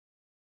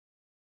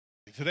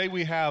Today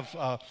we have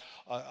a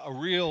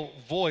real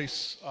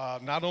voice,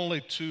 not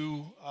only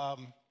to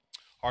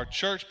our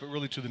church, but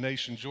really to the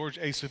nation. George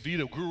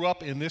Acevedo grew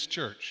up in this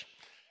church,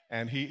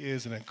 and he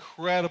is an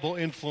incredible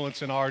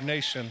influence in our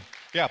nation.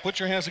 Yeah, put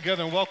your hands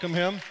together and welcome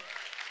him.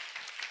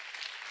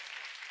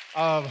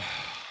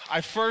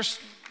 I first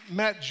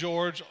met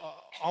George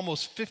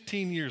almost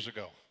 15 years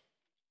ago.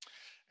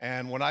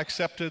 And when I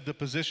accepted the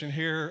position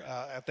here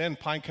at then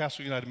Pine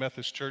Castle United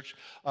Methodist Church,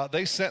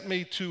 they sent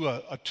me to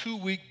a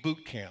 2-week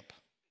boot camp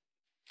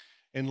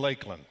in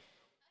Lakeland.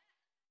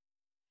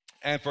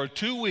 And for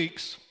 2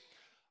 weeks,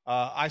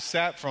 I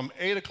sat from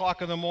 8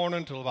 o'clock in the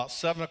morning till about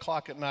 7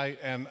 o'clock at night,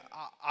 and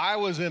I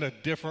was in a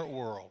different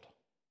world.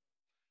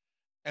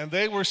 And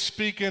they were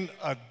speaking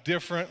a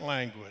different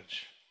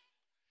language.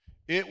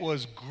 It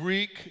was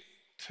Greek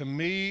to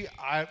me.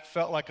 I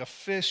felt like a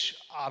fish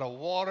out of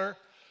water.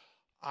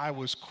 I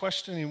was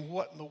questioning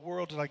what in the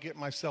world did I get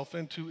myself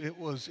into. It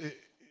was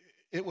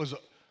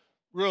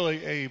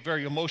really a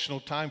very emotional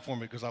time for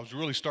me because I was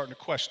really starting to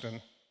question,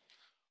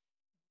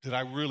 did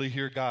I really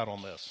hear God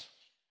on this?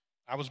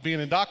 I was being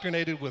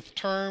indoctrinated with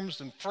terms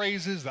and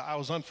phrases that I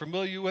was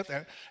unfamiliar with,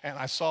 and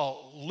I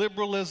saw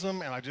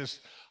liberalism, and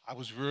I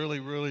was really,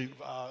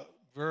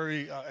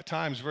 very, at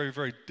times, very,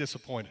 very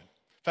disappointed.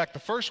 In fact, the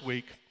first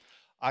week,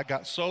 I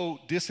got so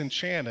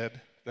disenchanted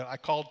that I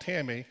called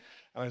Tammy,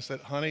 and I said,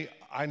 honey,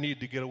 I need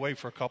to get away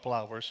for a couple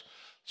hours.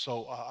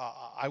 So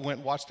I went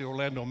and watched the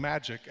Orlando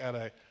Magic at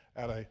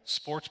a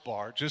sports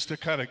bar just to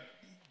kind of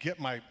get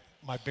my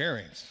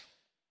bearings.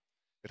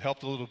 It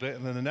helped a little bit.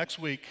 And then the next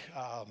week,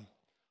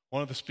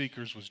 one of the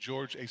speakers was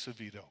George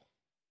Acevedo.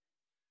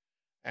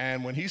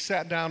 And when he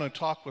sat down and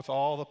talked with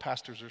all the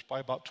pastors, there's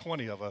probably about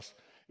 20 of us,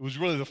 it was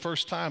really the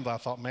first time that I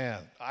thought, man,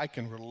 I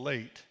can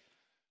relate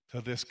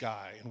to this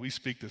guy. And we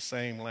speak the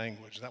same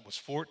language. That was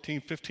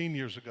 15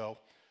 years ago.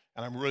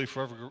 And I'm really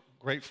forever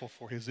grateful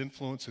for his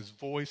influence, his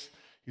voice.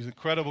 He's an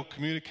incredible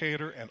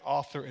communicator and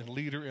author and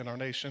leader in our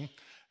nation.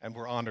 And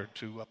we're honored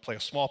to play a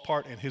small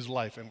part in his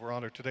life. And we're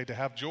honored today to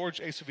have George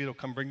Acevedo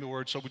come bring the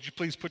word. So would you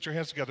please put your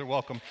hands together?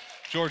 Welcome,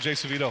 George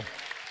Acevedo.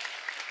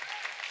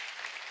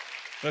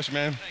 Bless you,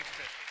 man. Thanks,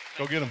 Chris.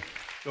 Go get him.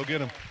 Go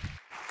get him.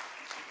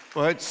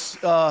 Well,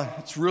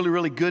 it's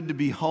really good to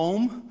be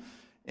home,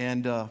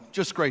 and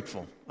just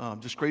grateful.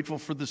 Just grateful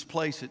for this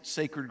place. It's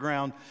sacred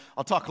ground.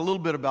 I'll talk a little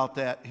bit about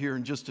that here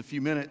in just a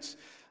few minutes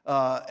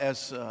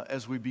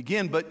as we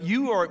begin. But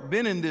you are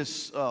been in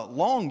this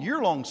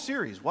year-long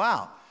series.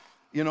 Wow.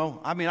 You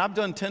know, I mean, I've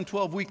done 10,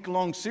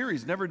 12-week-long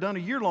series, never done a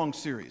year-long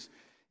series.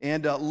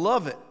 And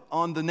love it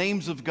on the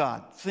names of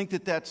God. Think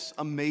that that's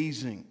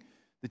amazing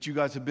that you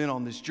guys have been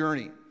on this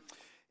journey.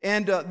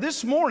 And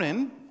this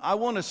morning, I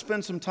want to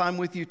spend some time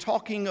with you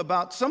talking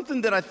about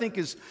something that I think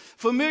is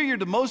familiar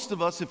to most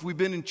of us if we've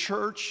been in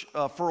church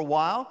for a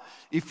while.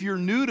 If you're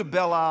new to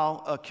Belle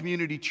Isle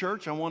Community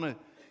Church, I want to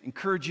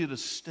encourage you to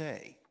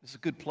stay. It's a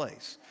good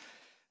place.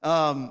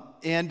 I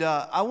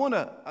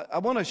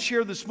want to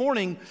share this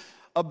morning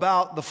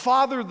about the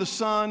Father, the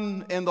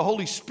Son, and the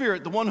Holy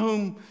Spirit, the one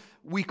whom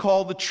we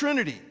call the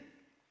Trinity.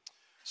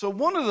 So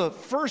one of the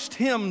first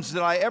hymns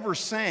that I ever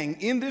sang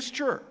in this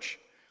church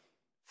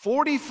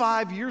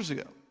 45 years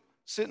ago,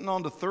 sitting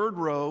on the third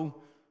row,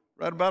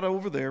 right about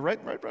over there, right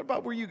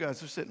about where you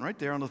guys are sitting, right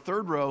there on the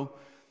third row,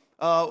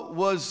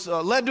 was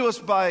led to us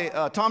by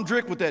Tom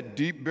Drick with that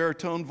deep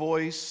baritone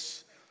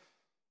voice.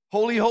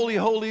 Holy, holy,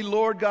 holy,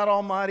 Lord God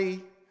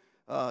Almighty,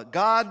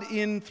 God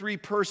in three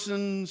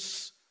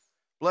persons,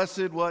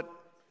 blessed what?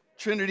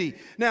 Trinity.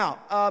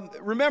 Now,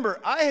 remember,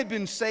 I had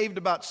been saved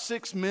about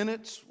 6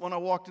 minutes when I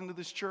walked into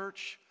this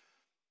church.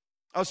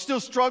 I was still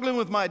struggling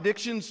with my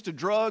addictions to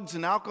drugs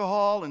and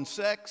alcohol and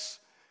sex.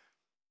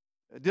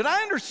 Did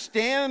I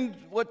understand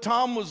what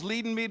Tom was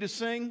leading me to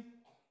sing?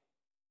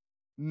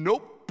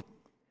 Nope.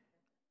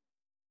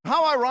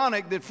 How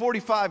ironic that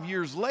 45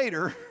 years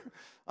later,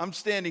 I'm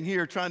standing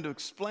here trying to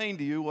explain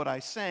to you what I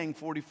sang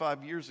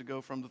 45 years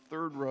ago from the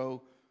third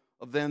row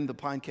of then the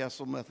Pine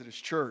Castle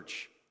Methodist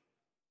Church.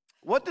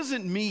 What does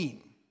it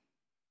mean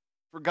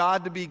for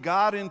God to be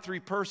God in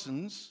three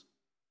persons,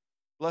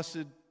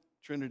 blessed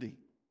Trinity?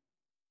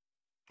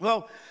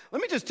 Well,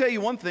 let me just tell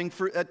you one thing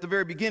at the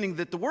very beginning,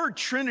 that the word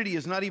Trinity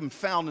is not even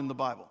found in the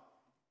Bible.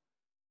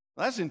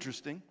 Well, that's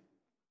interesting.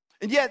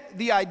 And yet,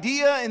 the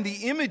idea and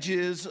the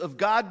images of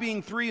God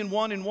being three in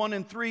one and one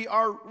in three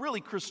are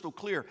really crystal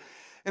clear.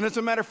 And as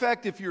a matter of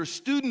fact, if you're a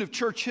student of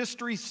church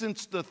history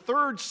since the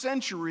 3rd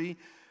century,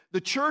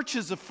 the church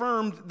has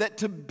affirmed that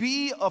to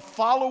be a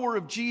follower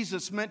of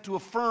Jesus meant to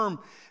affirm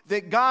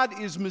that God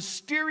is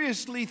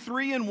mysteriously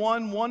three in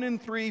one, one in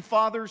three,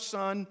 Father,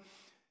 Son,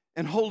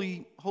 and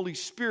Holy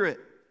Spirit.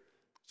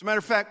 As a matter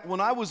of fact,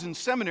 when I was in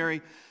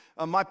seminary,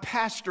 my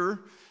pastor,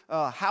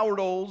 Howard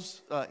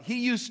Olds,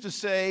 he used to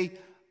say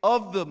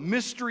of the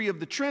mystery of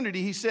the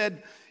Trinity, he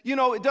said, you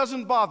know, it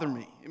doesn't bother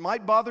me. It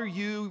might bother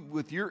you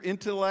with your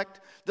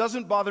intellect.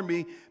 Doesn't bother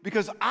me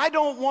because I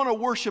don't want to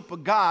worship a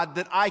God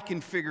that I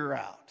can figure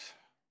out.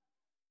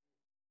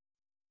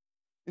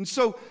 And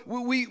so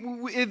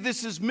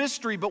this is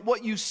mystery, but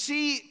what you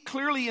see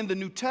clearly in the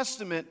New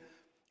Testament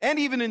and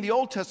even in the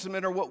Old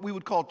Testament are what we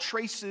would call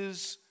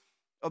traces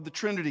of the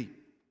Trinity.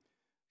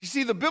 You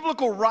see, the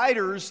biblical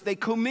writers, they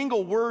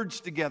commingle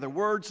words together,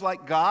 words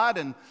like God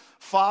and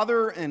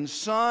Father and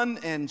Son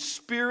and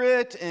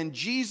Spirit and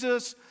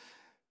Jesus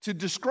to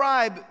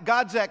describe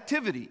God's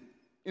activity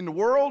in the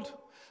world,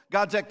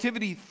 God's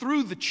activity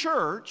through the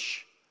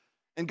church,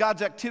 and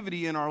God's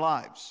activity in our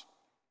lives.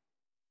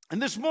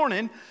 And this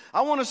morning,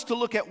 I want us to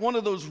look at one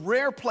of those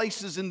rare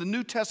places in the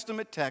New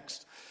Testament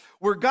text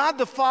where God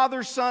the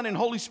Father, Son, and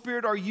Holy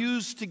Spirit are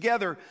used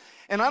together.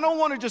 And I don't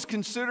want to just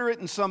consider it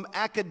in some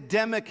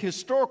academic,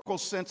 historical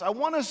sense. I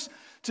want us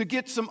to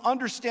get some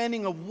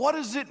understanding of what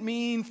does it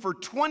mean for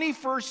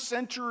 21st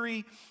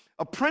century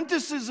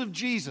apprentices of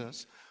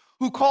Jesus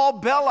who call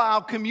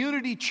Belle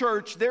Community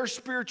Church their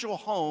spiritual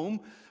home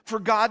for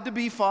God to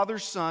be Father,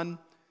 Son,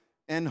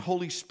 and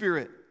Holy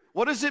Spirit.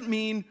 What does it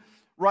mean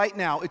right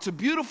now? It's a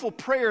beautiful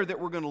prayer that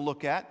we're going to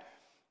look at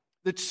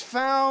that's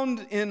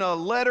found in a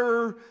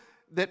letter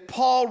that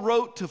Paul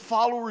wrote to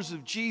followers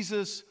of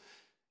Jesus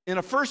in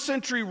a first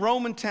century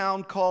Roman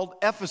town called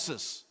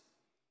Ephesus.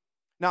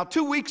 Now,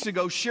 2 weeks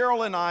ago,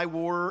 Cheryl and I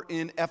were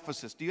in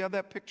Ephesus. Do you have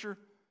that picture?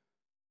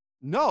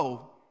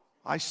 No,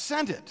 I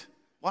sent it.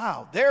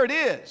 Wow, there it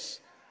is.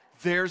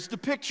 There's the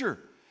picture.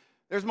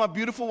 There's my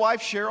beautiful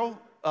wife, Cheryl.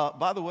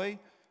 By the way,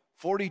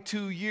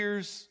 42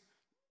 years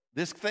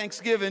this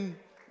Thanksgiving,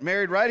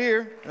 married right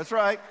here. That's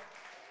right.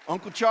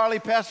 Uncle Charlie,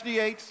 Pastor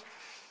Yates.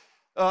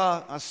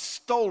 I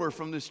stole her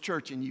from this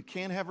church, and you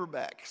can't have her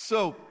back.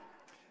 So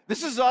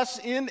this is us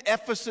in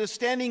Ephesus,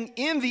 standing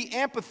in the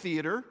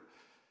amphitheater.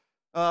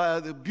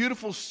 The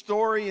beautiful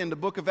story in the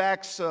book of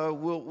Acts,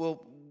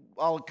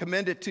 I'll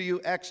commend it to you,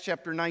 Acts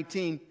chapter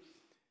 19.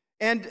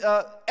 And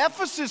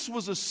Ephesus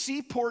was a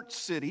seaport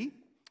city.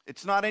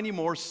 It's not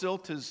anymore.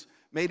 Silt has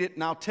made it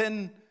now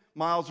 10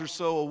 miles or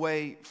so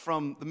away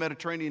from the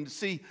Mediterranean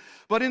Sea.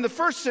 But in the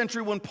first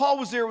century, when Paul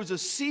was there, it was a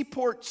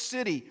seaport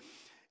city.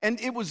 And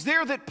it was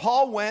there that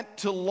Paul went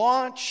to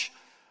launch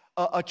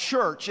a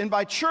church. And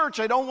by church,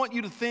 I don't want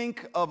you to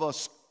think of a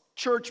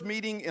church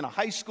meeting in a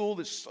high school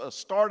that's a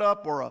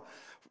startup or a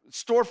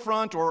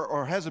storefront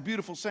or has a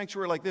beautiful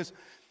sanctuary like this.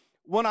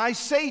 When I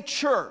say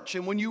church,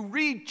 and when you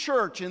read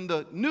church in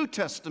the New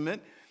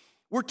Testament,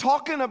 we're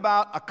talking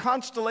about a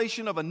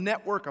constellation of a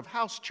network of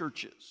house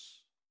churches.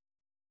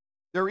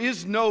 There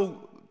is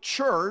no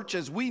church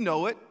as we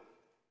know it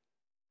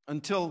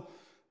until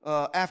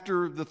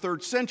after the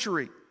 3rd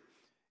century.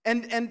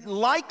 And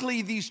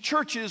likely these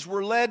churches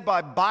were led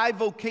by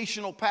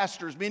bivocational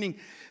pastors, meaning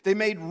they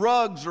made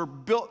rugs or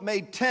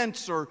made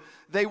tents, or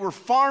they were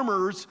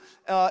farmers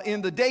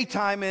in the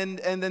daytime, and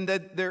then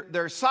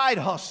their side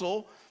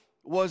hustle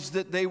was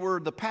that they were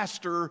the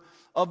pastor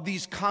of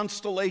these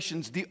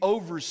constellations, the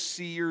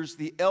overseers,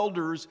 the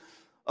elders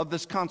of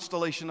this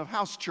constellation of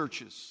house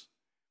churches.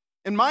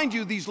 And mind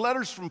you, these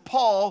letters from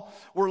Paul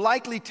were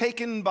likely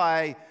taken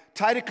by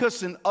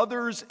Titus and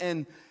others,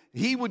 and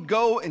he would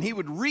go and he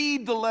would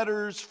read the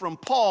letters from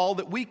Paul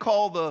that we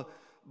call the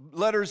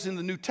letters in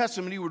the New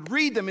Testament. He would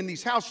read them in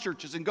these house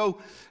churches and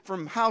go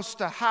from house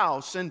to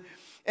house. And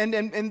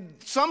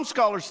some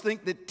scholars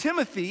think that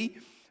Timothy,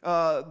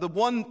 the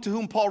one to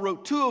whom Paul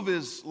wrote 2 of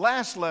his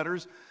last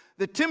letters,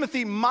 that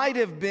Timothy might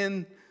have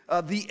been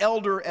the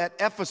elder at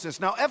Ephesus.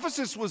 Now,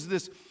 Ephesus was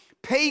this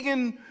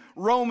pagan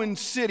Roman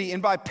city,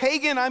 and by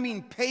pagan, I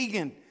mean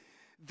pagan.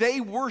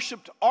 They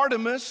worshiped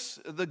Artemis,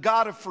 the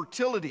god of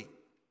fertility.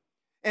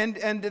 And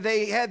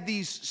they had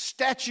these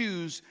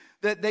statues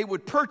that they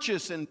would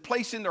purchase and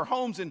place in their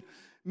homes and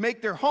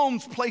make their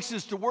homes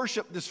places to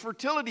worship this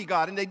fertility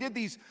god. And they did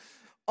these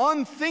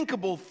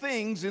unthinkable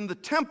things in the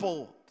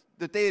temple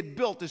that they had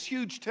built, this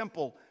huge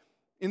temple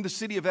in the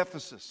city of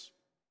Ephesus.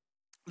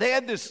 They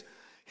had this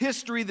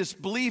history, this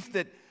belief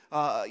that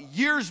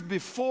years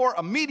before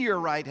a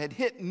meteorite had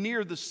hit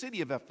near the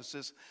city of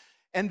Ephesus,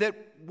 and that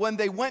when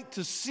they went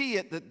to see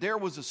it, that there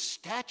was a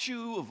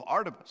statue of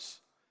Artemis.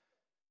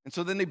 And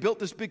so then they built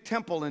this big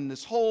temple, and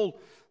this whole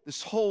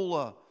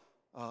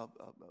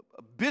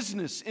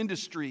business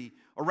industry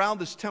around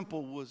this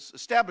temple was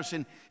established.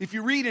 And if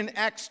you read in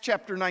Acts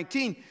chapter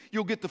 19,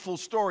 you'll get the full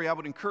story. I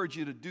would encourage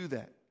you to do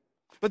that.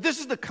 But this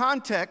is the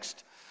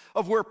context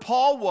of where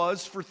Paul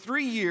was for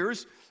 3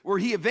 years, where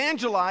he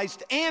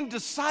evangelized and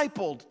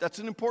discipled. That's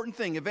an important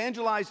thing.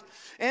 Evangelized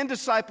and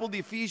discipled the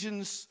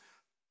Ephesians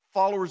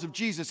followers of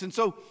Jesus. And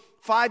so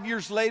 5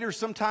 years later,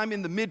 sometime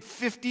in the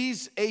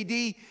mid-50s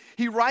AD,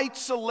 he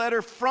writes a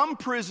letter from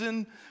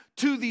prison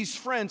to these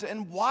friends.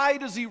 And why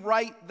does he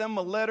write them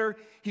a letter?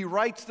 He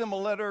writes them a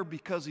letter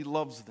because he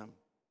loves them.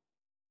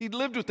 He'd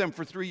lived with them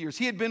for 3 years.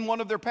 He had been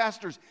one of their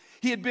pastors.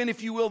 He had been,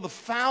 if you will, the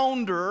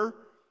founder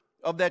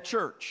of that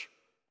church.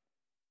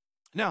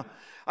 Now,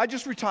 I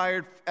just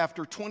retired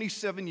after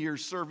 27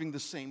 years serving the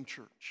same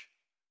church.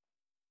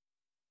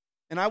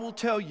 And I will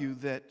tell you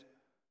that,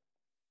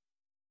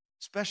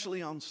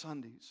 especially on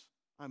Sundays,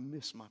 I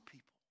miss my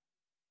people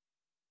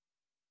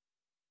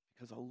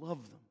because I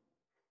love them.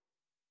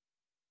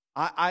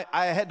 I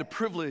had the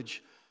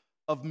privilege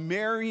of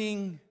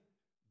marrying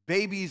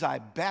babies I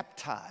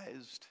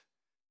baptized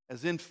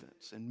as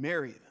infants and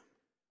married them.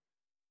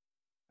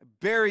 I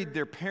buried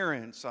their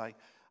parents. I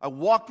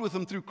walked with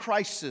them through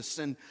crisis.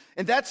 And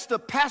that's the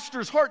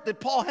pastor's heart that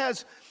Paul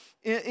has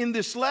in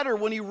this letter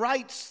when he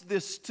writes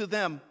this to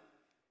them.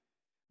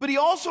 But he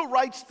also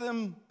writes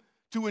them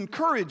to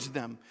encourage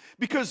them.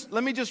 Because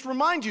let me just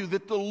remind you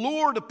that the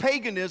lure to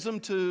paganism,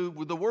 to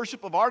the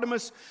worship of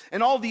Artemis,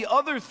 and all the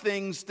other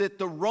things that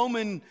the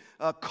Roman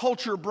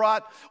culture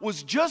brought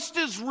was just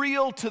as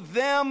real to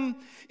them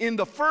in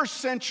the first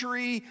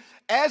century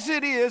as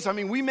it is. I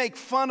mean, we make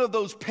fun of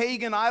those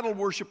pagan idol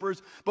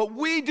worshipers, but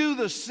we do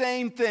the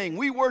same thing.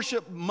 We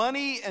worship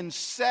money and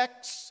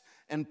sex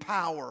and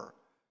power.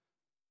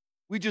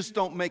 We just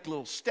don't make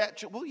little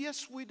statues. Well,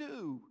 yes, we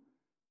do.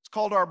 It's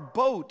called our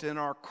boat and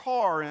our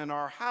car and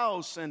our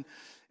house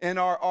and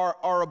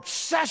our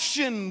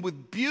obsession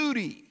with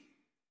beauty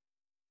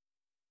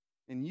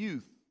and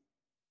youth.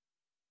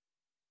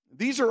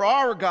 These are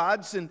our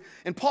gods, and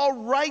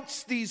Paul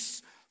writes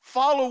these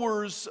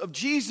followers of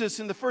Jesus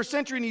in the first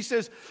century, and he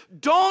says,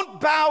 don't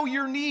bow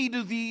your knee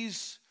to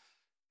these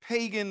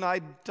pagan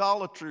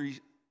idolatry.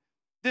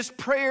 This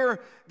prayer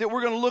that we're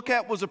going to look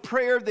at was a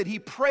prayer that he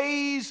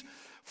prays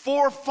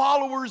for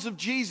followers of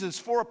Jesus,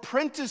 for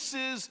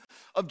apprentices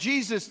of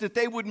Jesus, that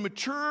they would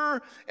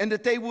mature and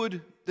that they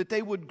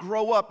would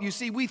grow up. You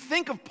see, we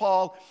think of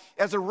Paul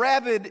as a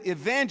rabid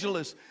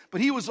evangelist, but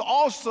he was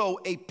also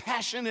a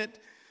passionate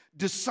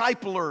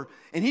discipler.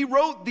 And he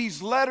wrote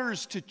these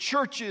letters to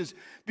churches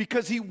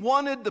because he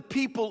wanted the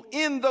people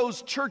in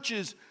those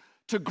churches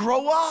to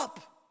grow up.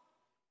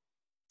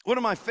 One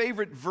of my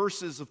favorite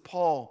verses of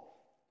Paul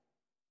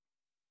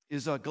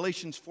is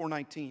Galatians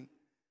 4:19.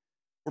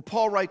 Where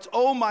Paul writes,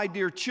 oh, my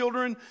dear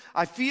children,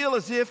 I feel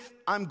as if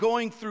I'm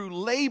going through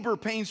labor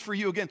pains for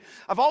you again.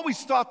 I've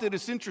always thought that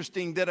it's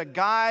interesting that a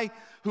guy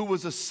who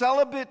was a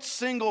celibate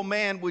single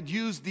man would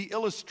use the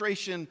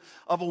illustration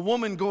of a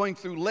woman going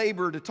through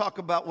labor to talk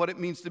about what it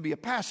means to be a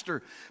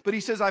pastor. But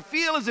he says, I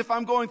feel as if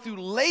I'm going through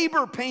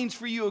labor pains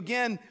for you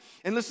again.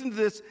 And listen to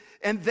this,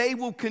 and they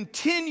will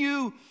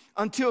continue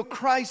until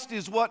Christ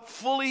is what?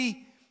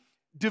 Fully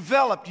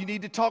developed. You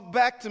need to talk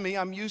back to me.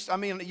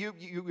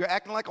 You're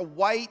acting like a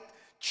white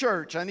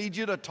church. I need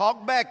you to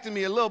talk back to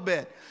me a little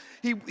bit.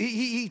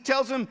 He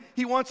tells him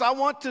I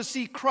want to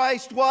see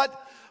Christ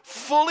what?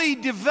 Fully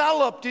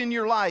developed in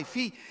your life.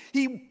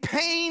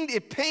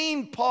 It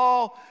pained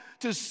Paul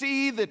to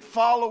see that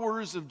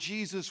followers of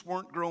Jesus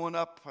weren't growing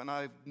up, and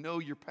I know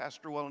your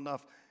pastor well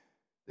enough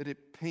that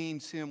it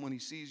pains him when he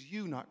sees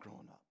you not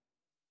growing up.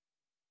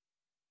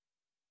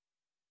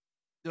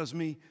 Does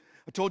me.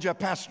 I told you I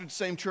pastored the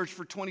same church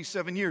for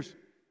 27 years.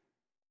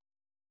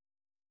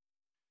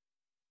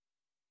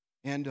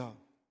 And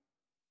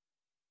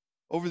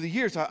over the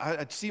years,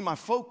 I'd see my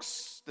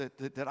folks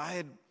that I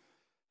had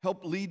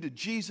helped lead to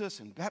Jesus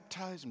and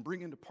baptize and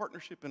bring into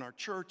partnership in our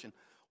church and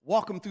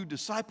walk them through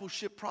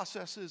discipleship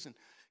processes and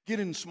get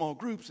in small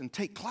groups and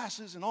take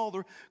classes and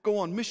go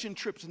on mission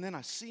trips. And then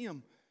I see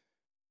them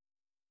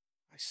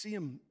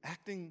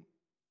acting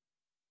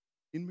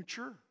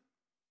immature.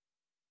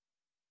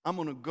 I'm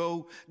going to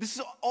go, this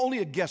is only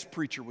a guest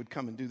preacher would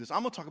come and do this.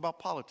 I'm going to talk about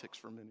politics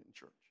for a minute in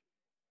church.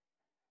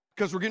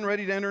 Because we're getting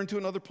ready to enter into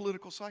another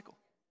political cycle.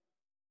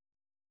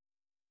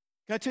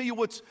 Can I tell you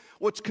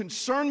what's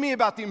concerned me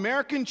about the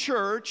American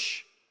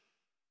church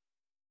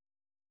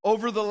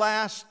over the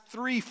last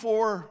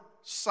 3-4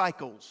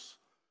 cycles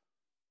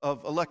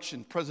of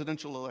election,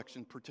 presidential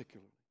election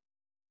particularly?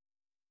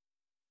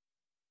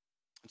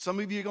 And some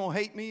of you are going to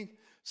hate me.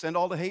 Send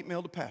all the hate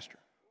mail to Pastor.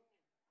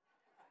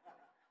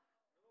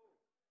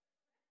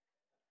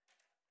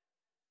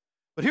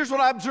 But here's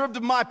what I observed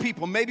of my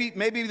people. Maybe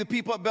the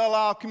people at Belle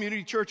Isle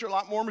Community Church are a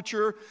lot more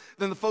mature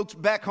than the folks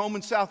back home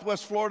in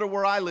Southwest Florida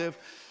where I live.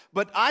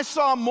 But I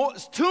saw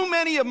too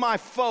many of my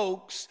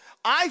folks.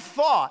 I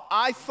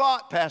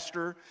thought,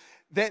 Pastor,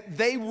 that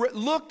they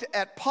looked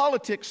at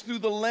politics through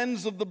the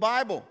lens of the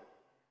Bible.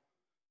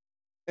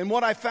 And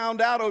what I found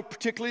out,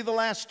 particularly the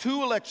last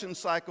 2 election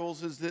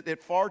cycles, is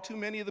that far too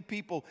many of the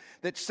people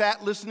that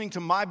sat listening to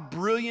my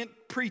brilliant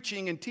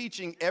preaching and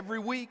teaching every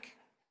week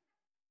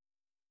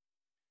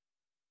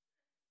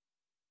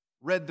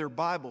read their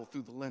Bible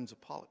through the lens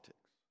of politics.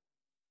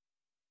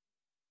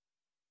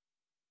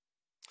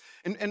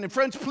 And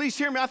friends, please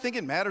hear me. I think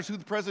it matters who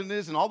the president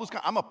is and all those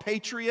kinds. I'm a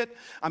patriot.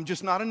 I'm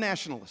just not a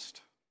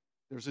nationalist.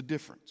 There's a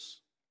difference.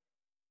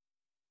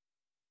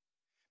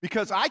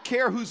 Because I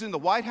care who's in the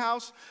White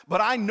House, but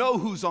I know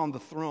who's on the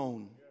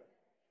throne.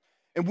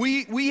 And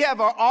we have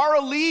our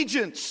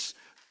allegiance,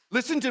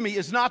 listen to me,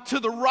 is not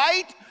to the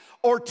right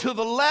or to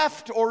the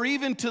left or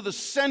even to the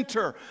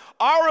center.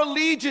 Our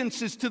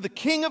allegiance is to the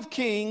King of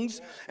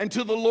Kings and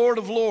to the Lord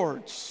of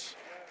Lords.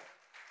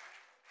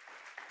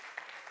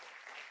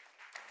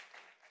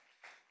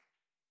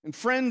 And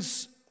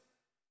friends,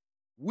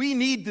 we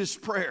need this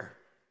prayer.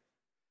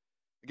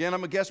 Again,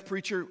 I'm a guest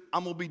preacher.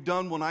 I'm going to be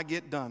done when I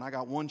get done. I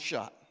got one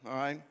shot, all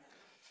right?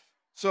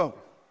 So,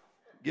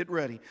 Get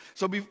ready.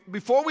 So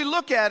before we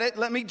look at it,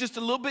 let me just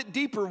a little bit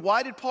deeper.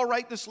 Why did Paul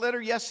write this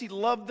letter? Yes, he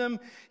loved them.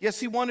 Yes,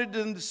 he wanted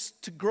them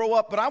to grow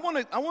up. But I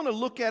want to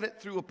look at it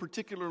through a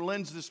particular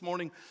lens this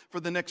morning for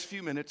the next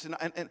few minutes.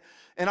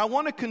 And I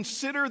want to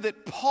consider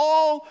that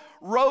Paul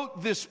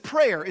wrote this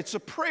prayer. It's a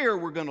prayer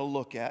we're going to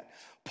look at.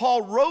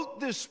 Paul wrote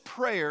this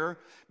prayer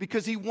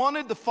because he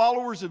wanted the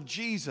followers of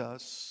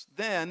Jesus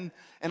then,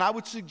 and I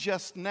would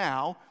suggest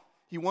now,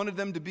 he wanted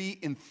them to be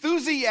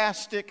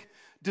enthusiastic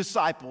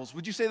disciples.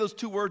 Would you say those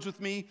two words with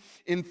me?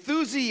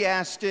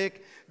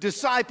 Enthusiastic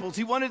disciples.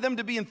 He wanted them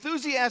to be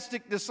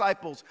enthusiastic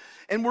disciples.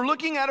 And we're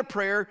looking at a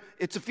prayer.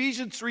 It's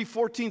Ephesians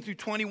 3:14 through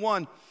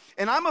 21.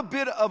 And I'm a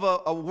bit of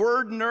a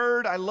word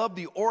nerd. I love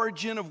the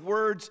origin of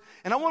words.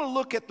 And I want to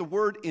look at the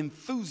word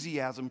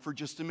enthusiasm for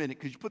just a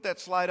minute. Could you put that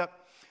slide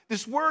up?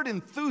 This word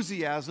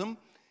enthusiasm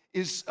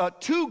is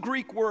two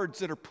Greek words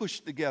that are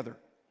pushed together.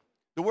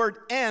 The word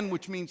en,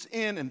 which means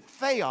in, and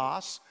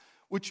theos,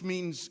 which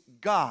means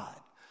God.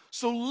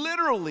 So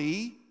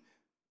literally,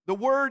 the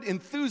word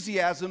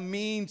enthusiasm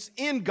means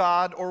in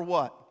God or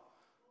what?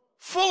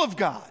 Full of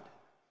God.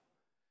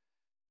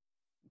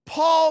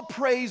 Paul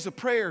prays a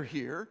prayer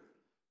here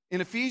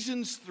in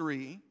Ephesians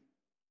 3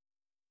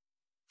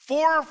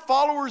 for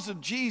followers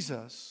of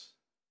Jesus.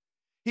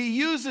 He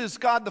uses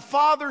God the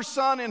Father,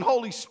 Son, and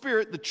Holy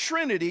Spirit, the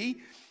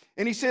Trinity,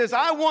 and he says,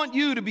 I want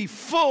you to be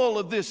full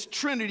of this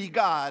Trinity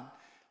God,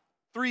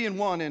 3 in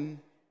 1 and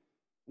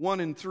 1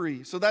 in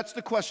 3. So that's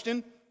the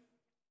question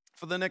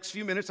for the next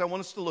few minutes I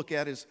want us to look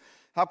at is,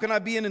 how can I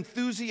be an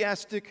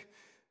enthusiastic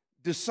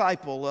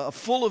disciple, a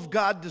full of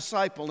God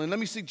disciple? And let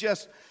me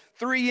suggest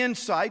 3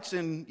 insights,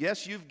 and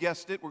yes, you've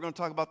guessed it, we're going to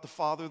talk about the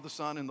Father, the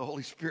Son, and the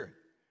Holy Spirit.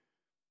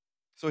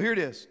 So here it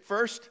is.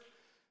 First,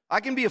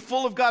 I can be a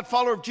full of God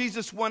follower of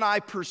Jesus when I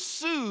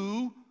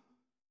pursue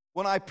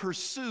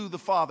the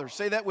Father.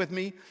 Say that with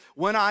me.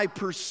 When I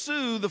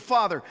pursue the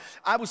Father.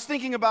 I was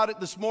thinking about it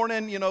this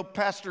morning. You know,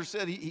 Pastor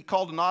said he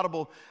called an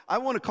audible. I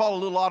want to call a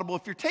little audible.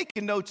 If you're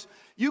taking notes,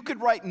 you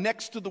could write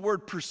next to the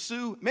word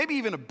pursue. Maybe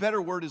even a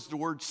better word is the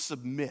word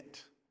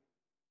submit.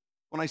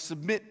 When I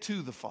submit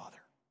to the Father.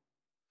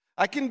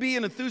 I can be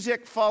an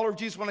enthusiastic follower of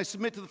Jesus when I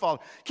submit to the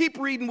Father. Keep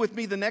reading with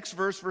me the next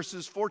verse,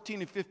 verses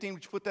 14 and 15.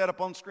 Would you put that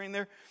up on the screen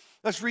there?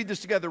 Let's read this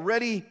together.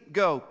 Ready?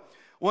 Go.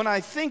 When I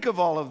think of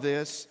all of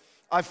this,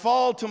 I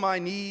fall to my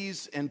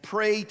knees and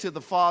pray to the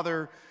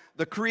Father,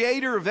 the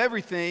creator of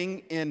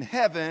everything in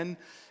heaven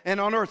and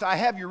on earth. I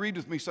have you read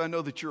with me so I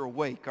know that you're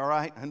awake, all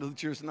right? I know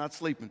that you're not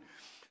sleeping.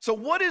 So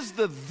what is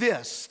the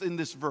this in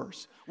this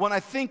verse? When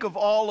I think of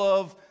all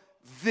of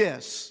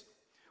this.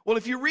 Well,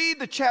 if you read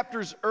the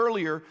chapters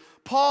earlier,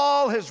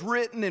 Paul has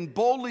written and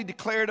boldly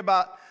declared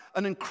about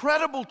an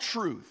incredible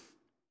truth.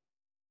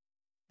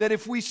 That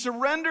if we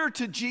surrender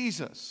to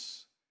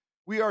Jesus,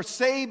 we are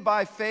saved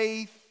by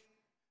faith,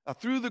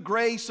 through the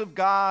grace of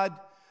God,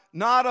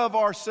 not of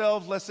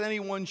ourselves, lest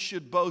anyone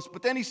should boast.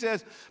 But then he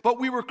says, but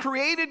we were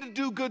created to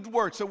do good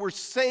works. So we're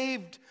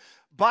saved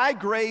by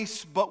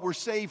grace, but we're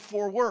saved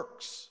for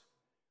works.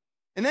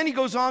 And then he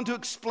goes on to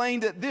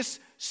explain that this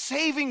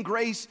saving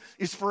grace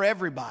is for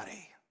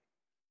everybody.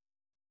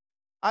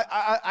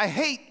 I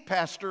hate,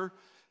 Pastor,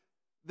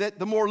 that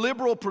the more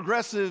liberal,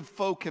 progressive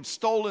folk have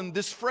stolen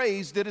this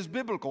phrase that is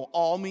biblical.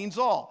 All means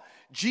all.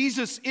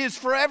 Jesus is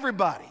for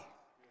everybody.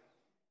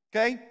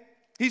 Okay?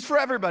 He's for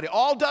everybody.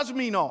 All does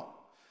mean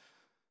all.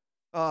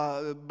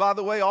 By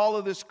the way, all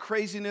of this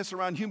craziness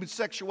around human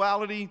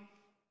sexuality,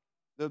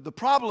 the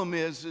problem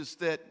is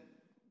that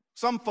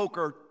some folk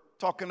are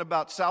talking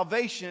about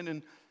salvation,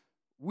 and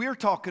we're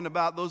talking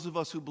about those of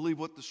us who believe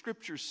what the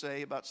Scriptures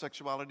say about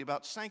sexuality,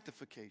 about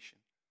sanctification.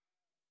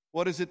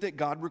 What is it that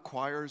God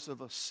requires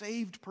of a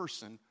saved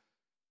person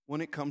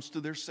when it comes to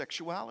their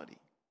sexuality?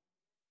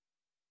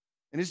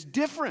 And it's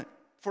different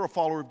for a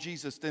follower of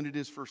Jesus than it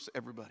is for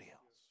everybody else.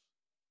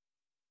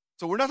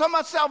 So we're not talking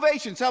about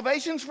salvation.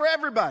 Salvation's for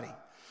everybody.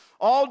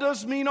 All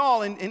does mean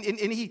all. And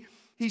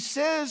he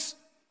says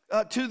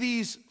to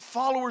these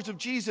followers of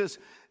Jesus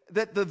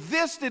that the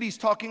this that he's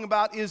talking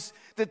about is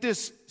that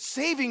this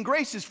saving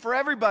grace is for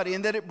everybody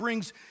and that it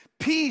brings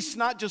peace,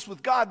 not just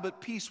with God,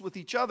 but peace with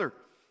each other.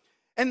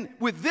 And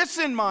with this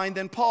in mind,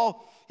 then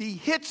Paul, he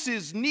hits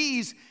his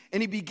knees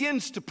and he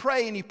begins to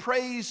pray, and he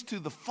prays to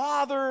the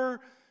Father,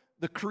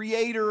 the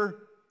creator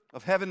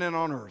of heaven and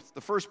on earth,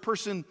 the first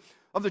person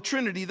of the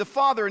Trinity, the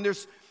Father. And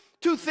there's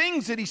 2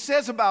 things that he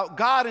says about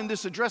God in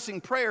this addressing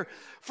prayer.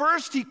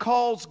 First, he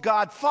calls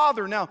God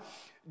Father. Now,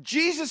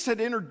 Jesus had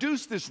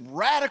introduced this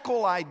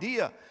radical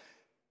idea.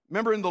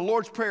 Remember in the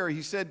Lord's Prayer,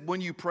 he said,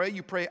 when you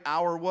pray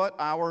our what?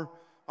 Our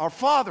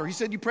Father. He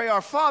said, you pray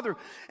our Father.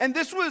 And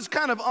this was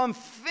kind of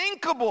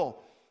unthinkable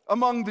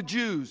among the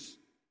Jews.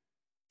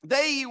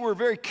 They were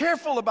very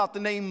careful about the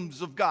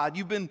names of God.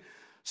 You've been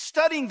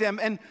studying them,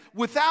 and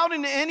without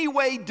in any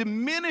way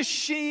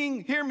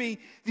diminishing, hear me,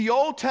 the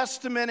Old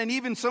Testament and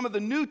even some of the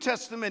New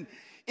Testament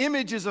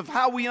images of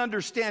how we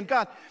understand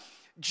God,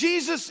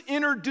 Jesus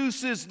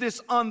introduces this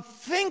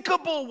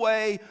unthinkable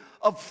way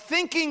of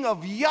thinking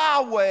of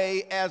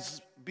Yahweh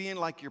as being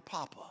like your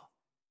papa.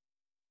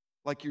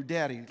 like your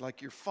daddy,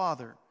 like your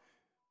father.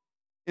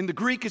 In the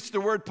Greek, it's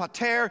the word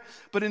pater,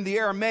 but in the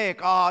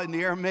Aramaic,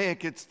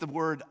 it's the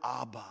word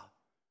Abba.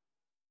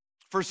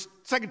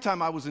 Second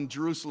time I was in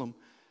Jerusalem,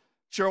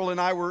 Cheryl and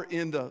I were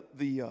in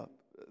the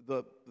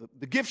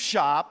gift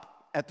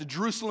shop at the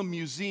Jerusalem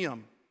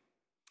Museum.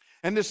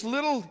 And this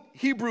little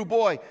Hebrew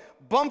boy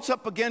bumps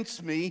up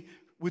against me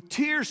with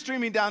tears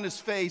streaming down his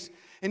face,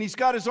 and he's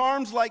got his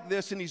arms like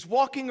this, and he's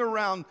walking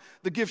around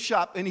the gift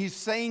shop, and he's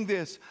saying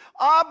this,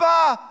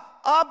 Abba,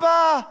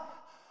 Abba,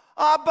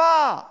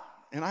 Abba.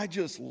 And I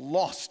just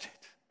lost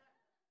it.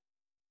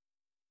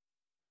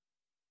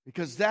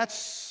 Because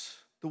that's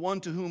the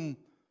one to whom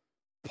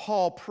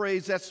Paul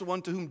prays. That's the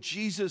one to whom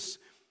Jesus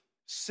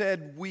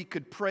said we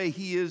could pray.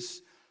 He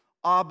is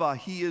Abba.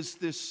 He is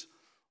this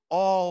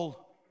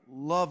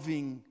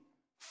all-loving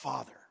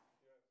Father.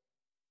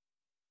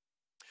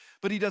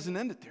 But he doesn't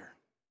end it there.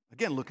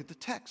 Again, look at the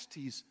text.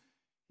 He's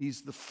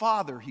the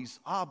Father. He's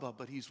Abba,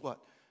 but he's what?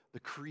 The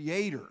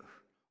creator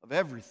of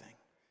everything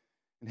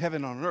in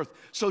heaven and on earth.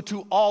 So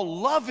to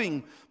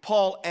all-loving,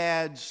 Paul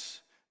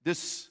adds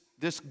this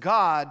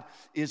God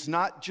is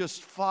not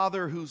just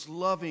Father who's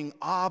loving,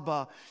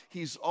 Abba.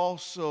 He's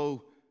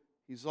also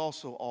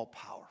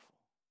all-powerful.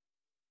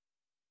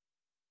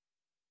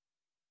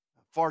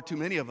 Far too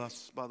many of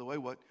us, by the way,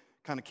 what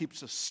kind of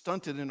keeps us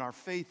stunted in our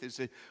faith is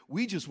that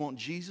we just want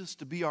Jesus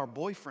to be our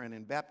boyfriend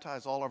and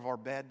baptize all of our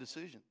bad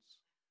decisions.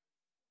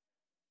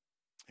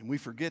 And we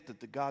forget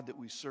that the God that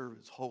we serve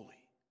is holy.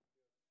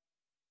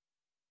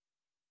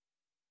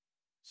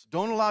 So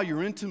don't allow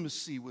your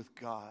intimacy with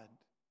God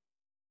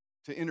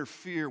to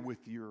interfere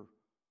with your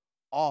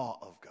awe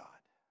of God.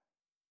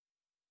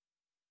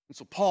 And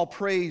so Paul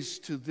prays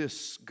to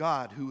this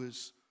God who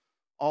is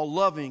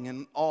all-loving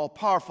and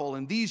all-powerful.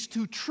 And these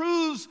two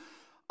truths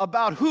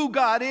about who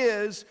God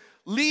is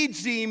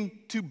leads him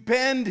to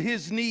bend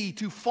his knee,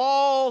 to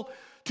fall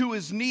to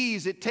his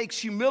knees. It takes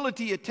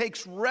humility, it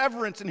takes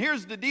reverence. And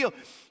here's the deal.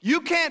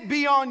 You can't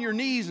be on your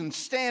knees and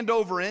stand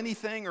over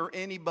anything or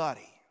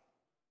anybody.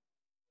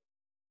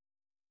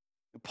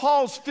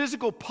 Paul's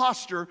physical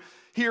posture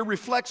here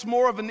reflects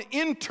more of an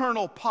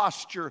internal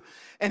posture.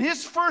 And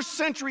his first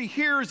century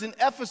hearers in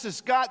Ephesus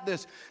got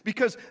this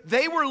because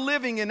they were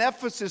living in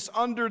Ephesus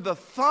under the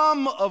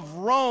thumb of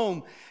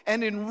Rome.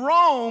 And in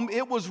Rome,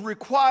 it was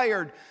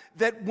required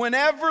that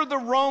whenever the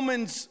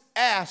Romans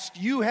asked,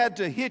 you had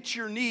to hit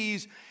your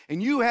knees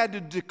and you had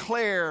to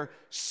declare,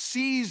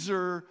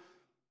 Caesar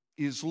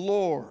is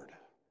Lord.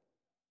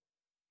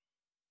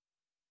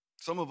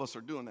 Some of us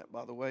are doing that,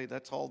 by the way.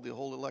 That's all the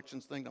whole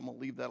elections thing. I'm going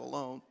to leave that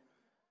alone.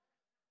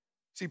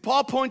 See,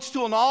 Paul points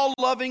to an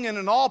all-loving and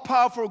an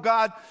all-powerful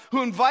God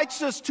who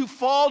invites us to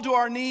fall to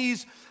our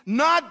knees,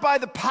 not by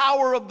the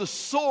power of the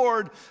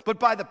sword, but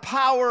by the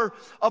power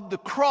of the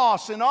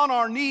cross. And on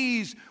our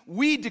knees,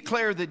 we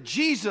declare that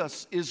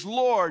Jesus is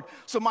Lord.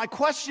 So my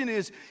question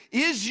is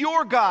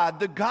your God,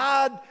 the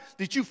God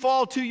that you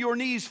fall to your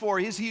knees for,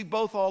 is he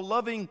both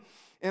all-loving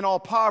and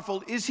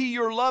all-powerful? Is he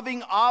your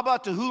loving Abba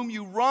to whom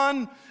you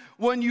run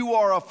when you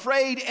are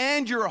afraid,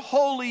 and your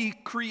holy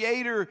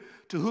creator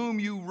to whom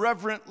you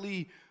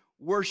reverently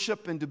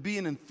worship? And to be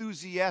an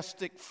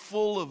enthusiastic,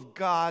 full of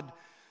God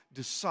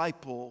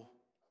disciple,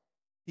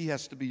 he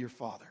has to be your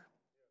Father.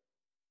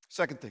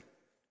 Second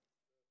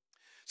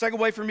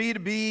way for me to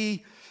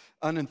be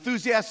an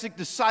enthusiastic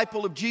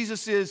disciple of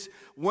Jesus is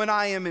when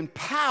I am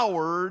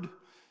empowered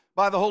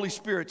by the Holy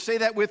Spirit. Say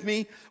that with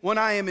me. When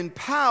I am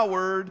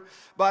empowered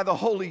by the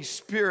Holy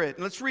Spirit.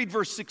 And let's read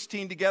verse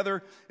 16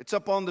 together. It's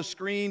up on the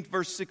screen.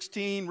 Verse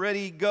 16.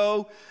 Ready,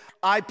 go.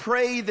 I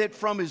pray that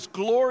from his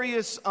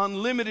glorious,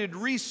 unlimited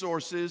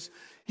resources,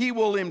 he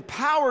will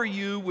empower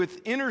you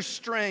with inner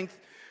strength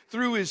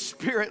through his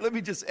Spirit. Let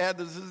me just add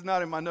this. This is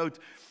not in my notes.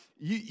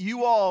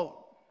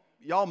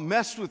 Y'all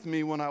messed with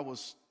me when I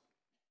was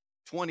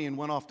 20 and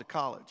went off to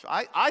college.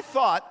 I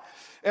thought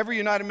every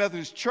United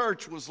Methodist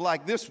church was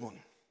like this one.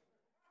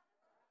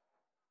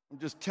 I'm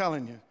just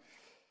telling you.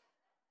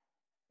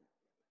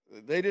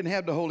 They didn't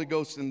have the Holy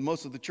Ghost in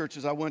most of the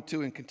churches I went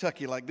to in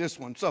Kentucky like this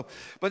one.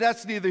 But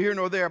that's neither here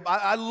nor there.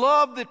 I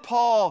love that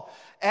Paul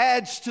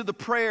adds to the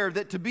prayer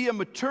that to be a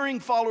maturing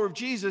follower of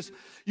Jesus,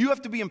 you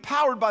have to be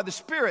empowered by the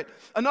Spirit.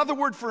 Another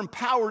word for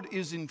empowered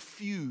is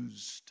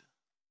infused.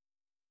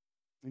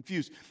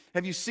 Infused.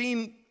 Have you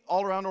seen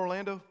all around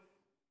Orlando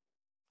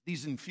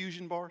these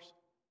infusion bars?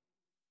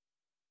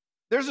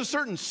 There's a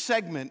certain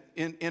segment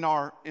in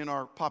our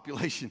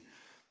population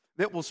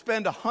that will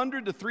spend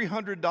 $100 to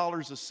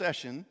 $300 a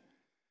session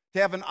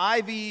to have an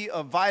IV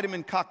of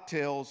vitamin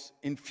cocktails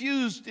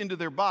infused into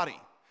their body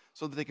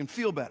so that they can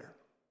feel better.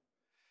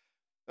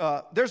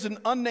 There's an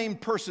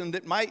unnamed person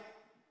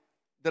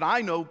that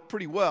I know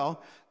pretty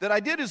well that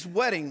I did his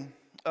wedding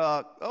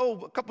a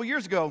couple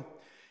years ago,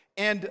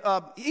 and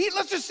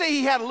let's just say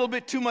he had a little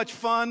bit too much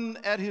fun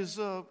at his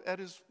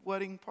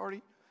wedding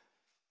party.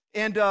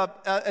 And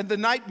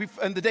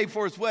the day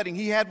before his wedding,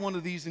 he had one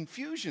of these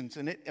infusions,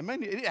 and it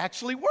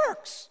actually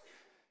works.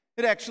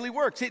 It actually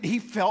works. He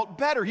felt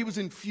better. He was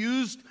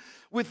infused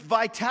with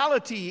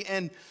vitality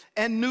and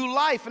new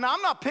life. And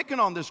I'm not picking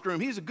on this groom.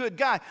 He's a good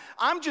guy.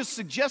 I'm just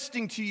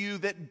suggesting to you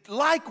that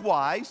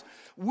likewise,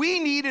 we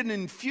need an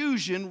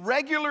infusion,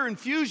 regular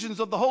infusions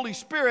of the Holy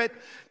Spirit,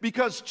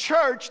 because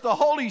church, the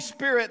Holy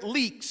Spirit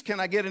leaks. Can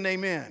I get an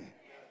amen?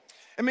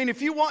 I mean,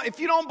 if you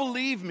don't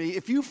believe me,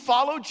 if you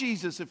follow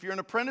Jesus, if you're an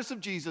apprentice of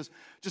Jesus,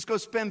 just go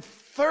spend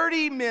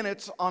 30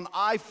 minutes on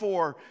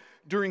I-4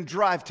 during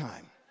drive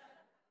time.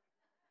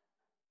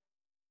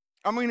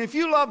 I mean, if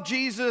you love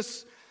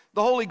Jesus,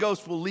 the Holy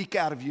Ghost will leak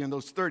out of you in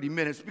those 30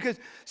 minutes. Because,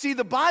 see,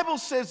 the Bible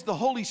says the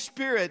Holy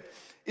Spirit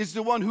is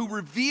the one who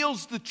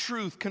reveals the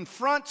truth,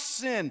 confronts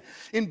sin,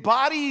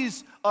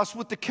 embodies us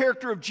with the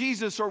character of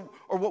Jesus, or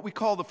what we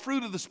call the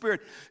fruit of the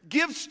Spirit,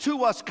 gives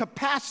to us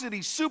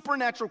capacity,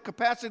 supernatural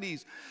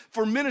capacities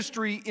for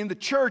ministry in the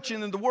church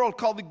and in the world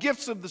called the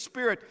gifts of the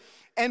Spirit.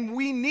 And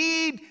we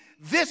need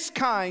this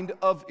kind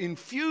of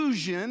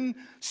infusion,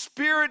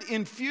 Spirit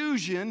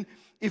infusion,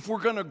 if we're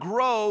going to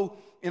grow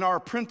in our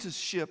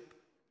apprenticeship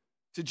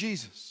to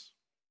Jesus.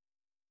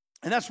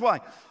 And that's why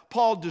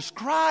Paul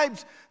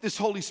describes this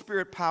Holy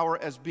Spirit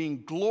power as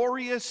being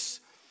glorious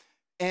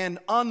and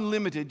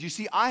unlimited. You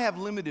see, I have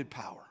limited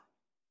power.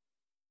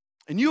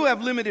 And you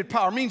have limited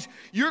power. It means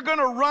you're going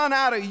to run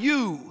out of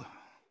you.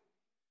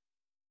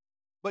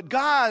 But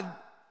God,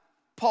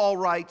 Paul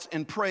writes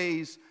and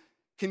prays,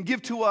 can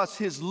give to us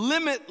his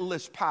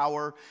limitless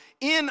power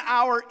in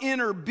our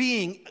inner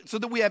being, so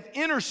that we have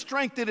inner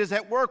strength that is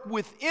at work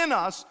within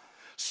us,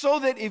 so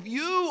that if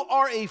you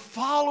are a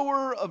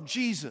follower of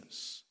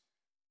Jesus,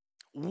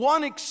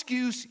 one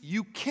excuse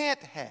you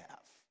can't have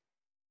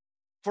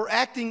for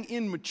acting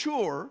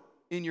immature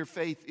in your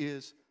faith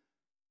is,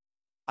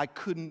 I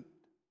couldn't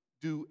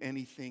do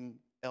anything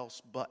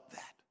else but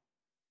that.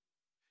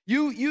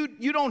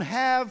 You don't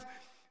have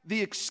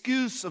the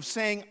excuse of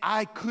saying,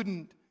 I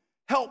couldn't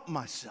help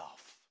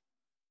myself.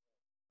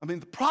 I mean,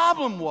 the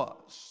problem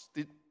was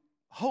the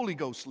Holy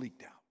Ghost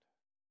leaked out.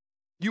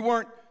 You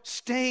weren't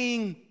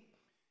staying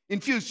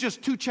infused.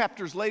 Just 2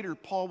 chapters later,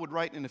 Paul would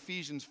write in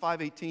Ephesians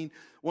 5:18,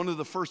 one of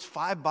the first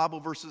 5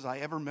 Bible verses I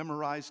ever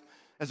memorized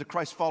as a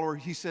Christ follower.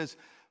 He says,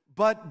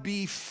 but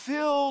be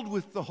filled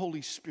with the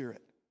Holy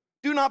Spirit.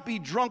 Do not be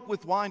drunk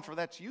with wine, for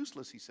that's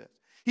useless, he says.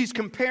 He's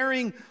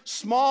comparing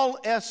small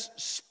s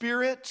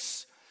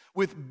spirits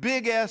with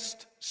big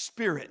S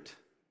spirit.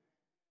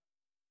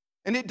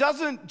 And it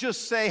doesn't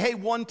just say, hey,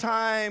 one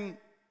time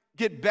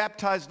get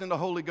baptized in the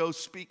Holy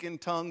Ghost, speak in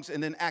tongues,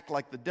 and then act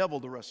like the devil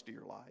the rest of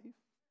your life.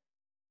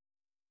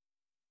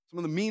 Some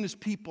of the meanest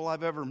people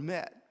I've ever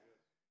met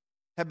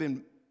have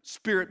been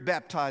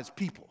Spirit-baptized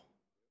people.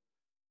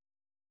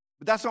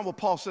 But that's not what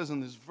Paul says in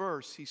this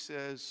verse. He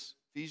says,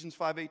 Ephesians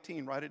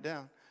 5:18, write it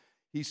down.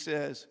 He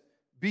says,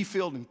 be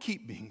filled and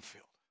keep being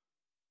filled.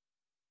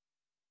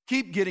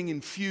 Keep getting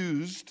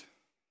infused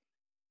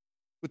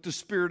with the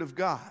Spirit of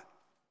God.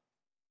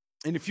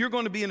 And if you're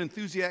going to be an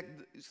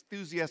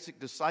enthusiastic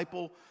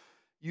disciple,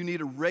 you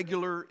need a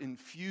regular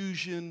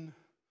infusion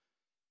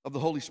of the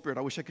Holy Spirit.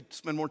 I wish I could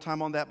spend more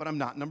time on that, but I'm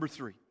not. Number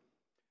 3,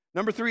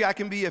 I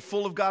can be a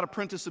full of God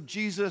apprentice of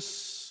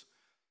Jesus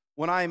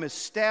when I am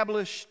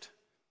established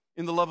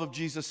in the love of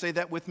Jesus. Say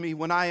that with me.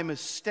 When I am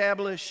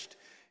established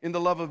in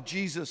the love of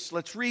Jesus.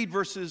 Let's read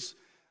verses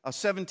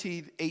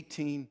 17,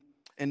 18,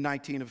 and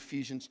 19 of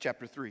Ephesians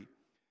chapter 3.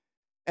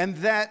 And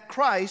that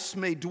Christ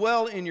may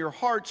dwell in your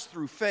hearts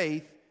through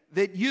faith,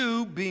 that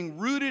you, being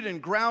rooted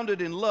and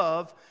grounded in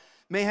love,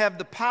 may have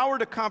the power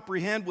to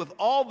comprehend with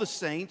all the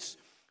saints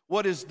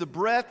what is the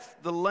breadth,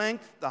 the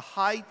length, the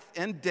height,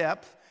 and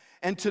depth,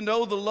 and to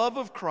know the love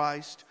of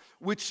Christ,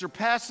 which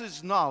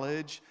surpasses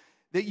knowledge,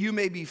 that you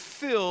may be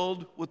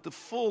filled with the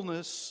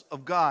fullness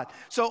of God.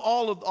 So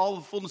all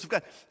the fullness of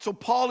God. So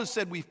Paul has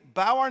said we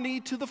bow our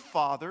knee to the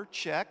Father,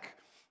 check.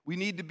 We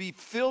need to be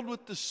filled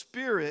with the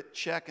Spirit,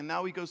 check. And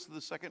now he goes to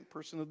the second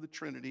person of the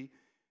Trinity,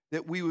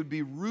 that we would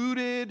be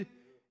rooted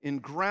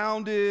and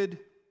grounded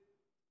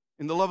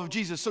in the love of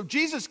Jesus. So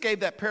Jesus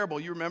gave that parable,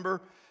 you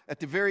remember, at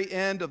the very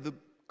end of the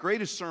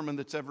greatest sermon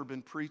that's ever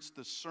been preached,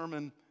 the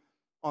Sermon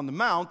on the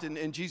Mount.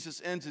 And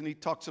Jesus ends and he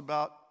talks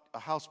about a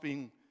house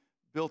being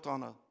built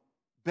on a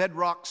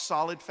bedrock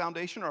solid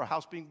foundation or a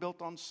house being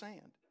built on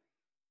sand.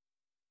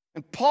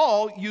 And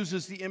Paul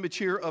uses the image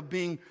here of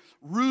being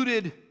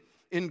rooted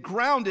and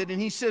grounded,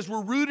 and he says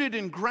we're rooted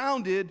and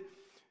grounded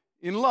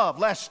in love.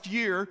 Last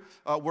year,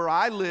 where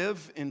I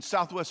live in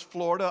Southwest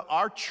Florida,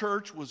 our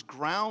church was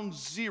ground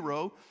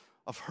zero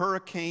of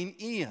Hurricane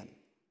Ian.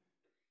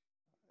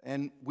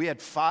 And we had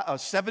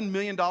 $7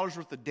 million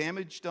worth of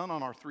damage done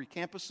on our 3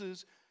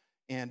 campuses,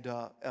 and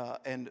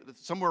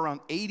somewhere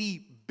around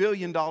 $80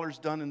 billion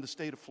done in the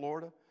state of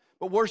Florida.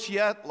 But worse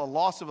yet, a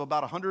loss of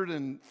about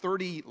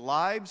 130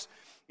 lives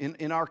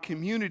in our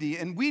community.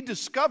 And we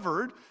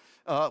discovered,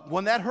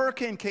 when that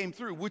hurricane came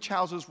through, which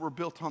houses were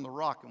built on the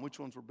rock and which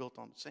ones were built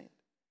on the sand.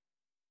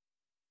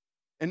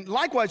 And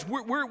likewise,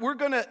 we're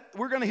gonna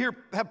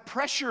have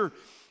pressure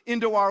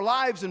into our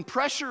lives, and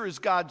pressure is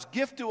God's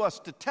gift to us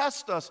to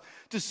test us,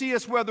 to see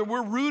us whether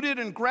we're rooted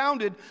and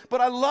grounded.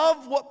 But I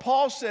love what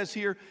Paul says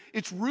here.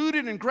 It's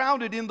rooted and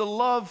grounded in the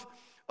love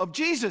of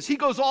Jesus. He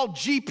goes all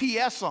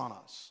GPS on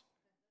us.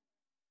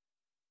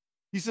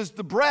 He says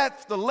the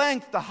breadth, the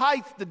length, the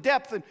height, the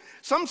depth. And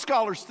some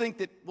scholars think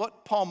that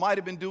what Paul might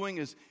have been doing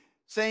is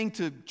saying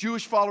to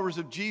Jewish followers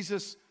of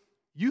Jesus,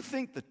 you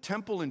think the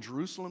temple in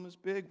Jerusalem is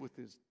big with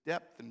his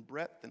depth and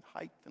breadth and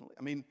height?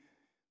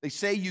 They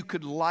say you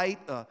could light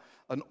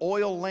an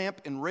oil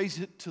lamp and raise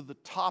it to the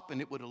top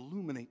and it would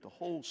illuminate the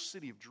whole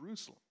city of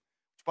Jerusalem.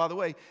 Which, by the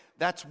way,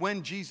 that's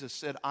when Jesus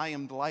said, I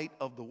am the light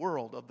of the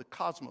world, of the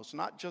cosmos,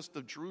 not just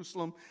of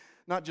Jerusalem,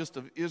 not just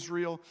of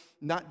Israel,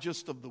 not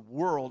just of the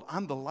world.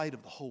 I'm the light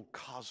of the whole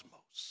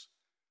cosmos.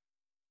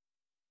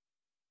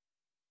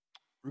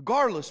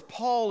 Regardless,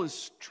 Paul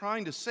is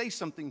trying to say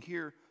something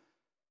here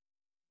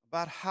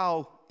about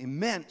how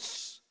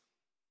immense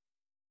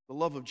the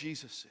love of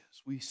Jesus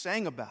is. We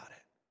sang about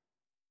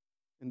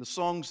it in the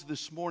songs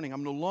this morning.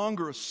 I'm no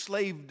longer a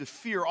slave to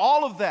fear.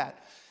 All of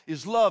that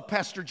is love.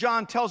 Pastor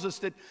John tells us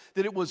that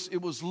it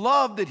was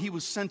love that he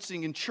was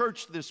sensing in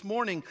church this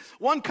morning.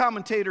 One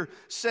commentator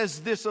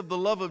says this of the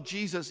love of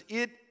Jesus,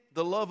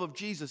 the love of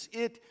Jesus,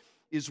 it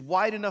is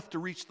wide enough to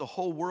reach the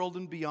whole world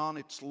and beyond.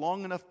 It's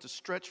long enough to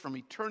stretch from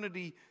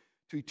eternity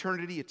to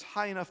eternity. It's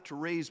high enough to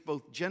raise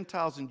both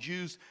Gentiles and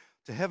Jews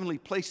to heavenly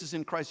places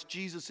in Christ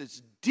Jesus.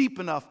 It's deep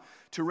enough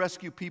to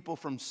rescue people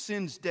from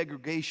sin's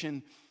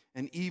degradation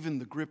and even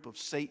the grip of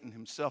Satan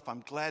himself.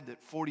 I'm glad that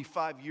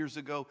 45 years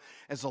ago,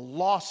 as a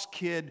lost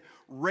kid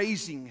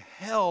raising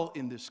hell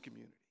in this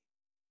community,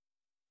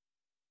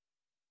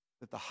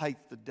 that the height,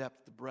 the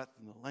depth, the breadth,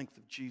 and the length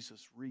of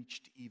Jesus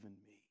reached even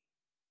me.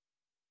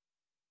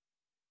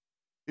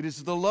 It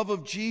is the love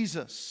of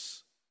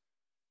Jesus.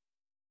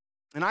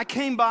 And I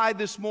came by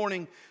this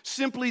morning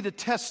simply to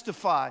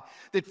testify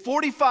that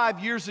 45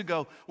 years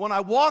ago, when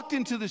I walked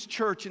into this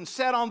church and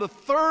sat on the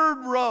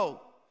third row,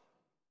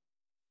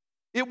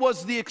 it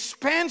was the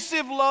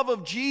expansive love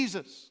of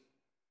Jesus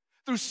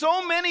through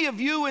so many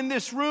of you in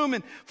this room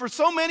and for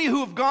so many who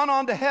have gone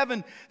on to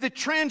heaven that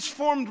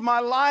transformed my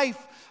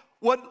life.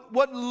 What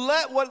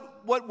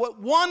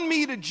won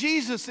me to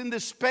Jesus in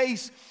this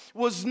space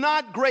was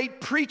not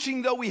great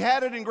preaching, though we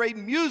had it, and great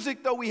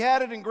music, though we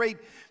had it, and great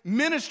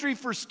ministry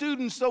for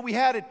students, though we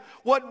had it.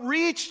 What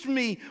reached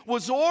me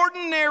was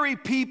ordinary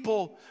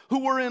people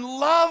who were in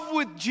love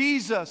with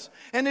Jesus,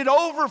 and it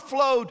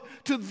overflowed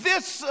to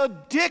this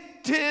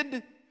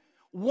addicted,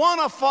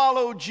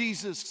 wanna-follow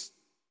Jesus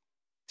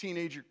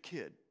teenager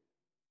kid.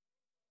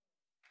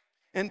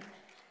 And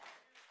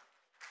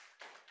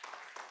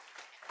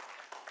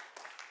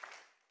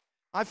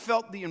I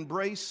felt the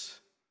embrace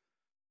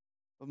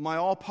of my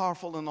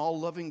all-powerful and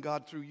all-loving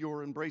God through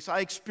your embrace.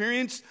 I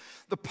experienced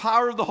the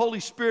power of the Holy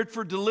Spirit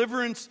for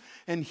deliverance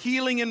and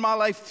healing in my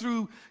life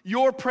through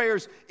your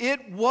prayers.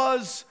 It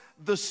was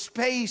the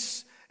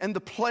space and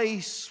the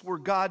place where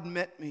God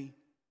met me.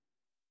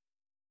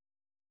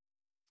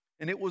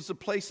 And it was the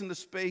place and the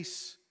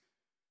space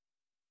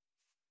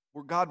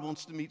where God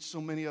wants to meet so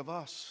many of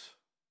us,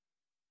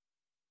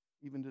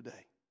 even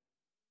today.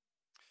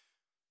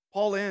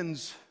 Paul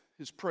ends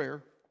his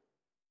prayer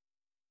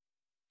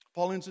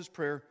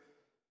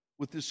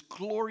with this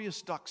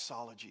glorious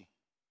doxology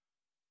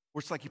where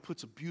it's like he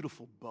puts a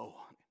beautiful bow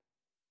on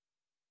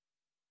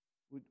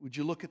it. Would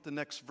you look at the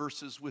next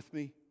verses with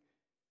me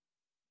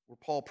where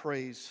Paul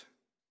prays,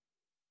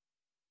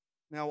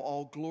 now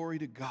all glory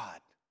to God,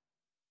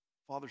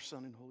 Father,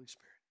 Son, and Holy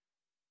Spirit,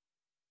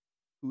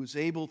 who is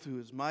able through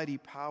his mighty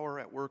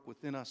power at work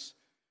within us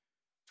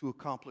to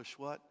accomplish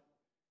what?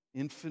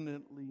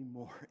 Infinitely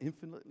more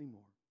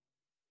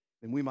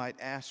than we might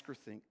ask or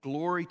think.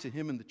 Glory to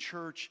him in the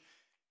church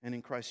and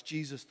in Christ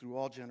Jesus through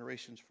all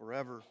generations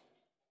forever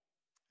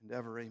and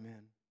ever.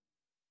 Amen.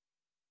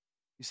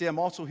 You see, I'm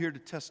also here to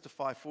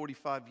testify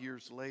 45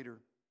 years later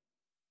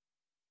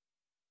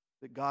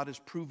that God has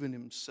proven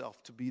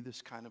himself to be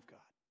this kind of God,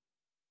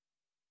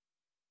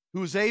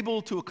 who is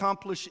able to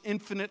accomplish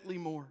infinitely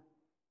more.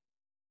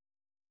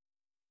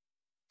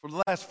 For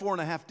the last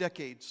 4.5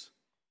 decades,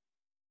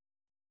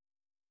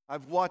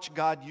 I've watched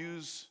God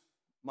use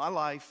my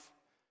life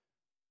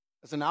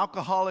as an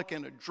alcoholic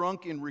and a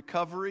drunk in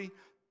recovery.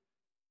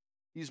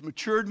 He's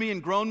matured me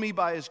and grown me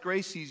by his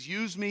grace. He's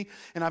used me,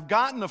 and I've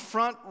gotten a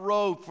front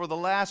row for the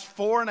last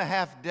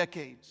 4.5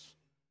 decades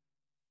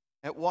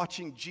at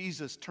watching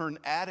Jesus turn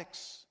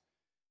addicts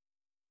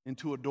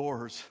into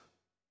adorers.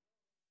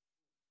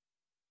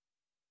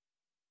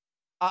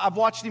 I've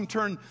watched him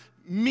turn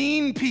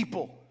mean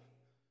people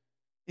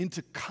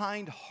into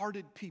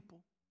kind-hearted people.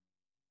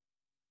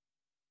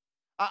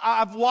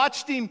 I've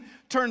watched him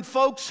turn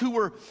folks who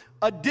were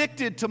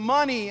addicted to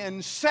money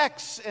and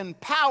sex and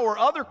power,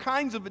 other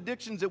kinds of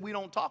addictions that we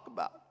don't talk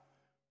about,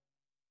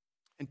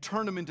 and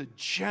turn them into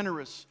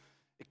generous,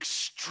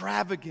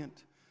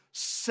 extravagant,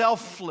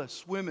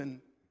 selfless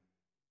women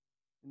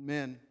and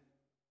men.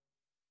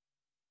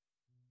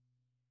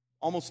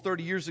 Almost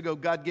 30 years ago,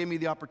 God gave me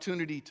the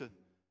opportunity to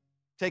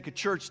take a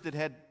church that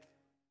had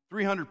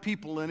 300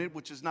 people in it,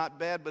 which is not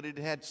bad, but it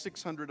had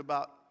 600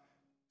 about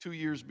 2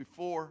 years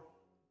before.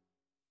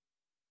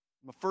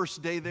 My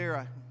first day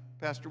there,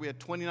 Pastor, we had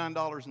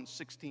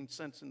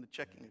 $29.16 in the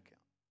checking account.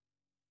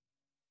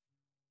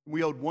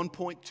 We owed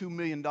 $1.2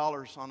 million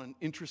on an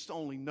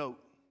interest-only note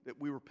that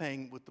we were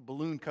paying with the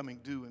balloon coming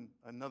due in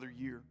another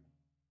year.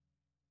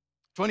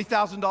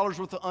 $20,000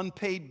 worth of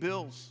unpaid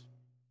bills.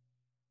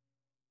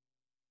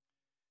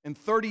 And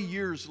 30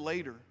 years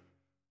later,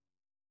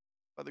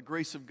 by the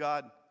grace of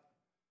God,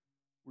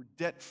 we're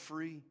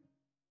debt-free,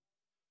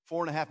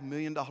 $4.5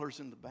 million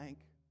in the bank,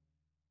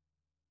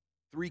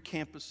 3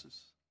 campuses,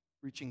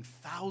 reaching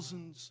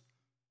thousands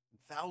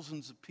and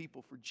thousands of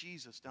people for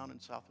Jesus down in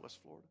Southwest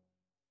Florida.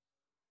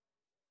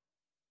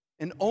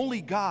 And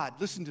only God,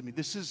 listen to me,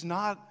 this is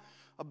not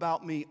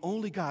about me,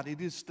 only God. It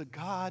is the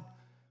God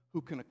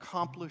who can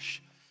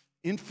accomplish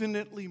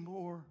infinitely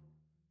more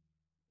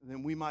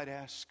than we might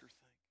ask or think.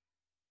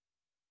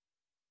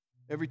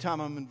 Every time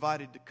I'm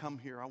invited to come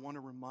here, I want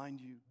to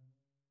remind you,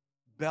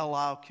 Belle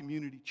Isle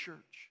Community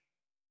Church,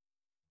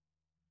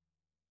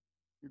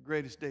 your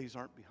greatest days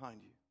aren't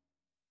behind you.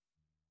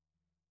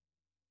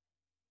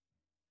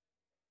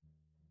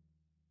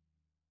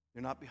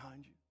 They're not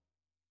behind you.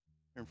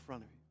 They're in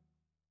front of you.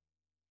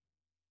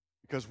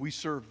 Because we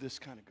serve this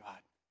kind of God.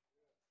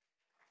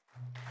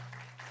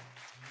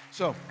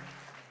 So,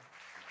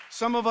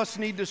 some of us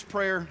need this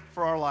prayer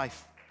for our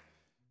life.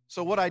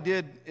 So what I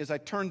did is I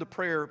turned the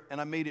prayer and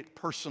I made it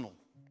personal.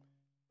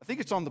 I think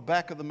it's on the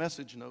back of the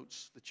message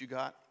notes that you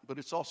got, but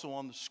it's also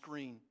on the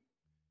screen.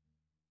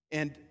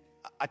 And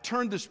I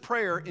turned this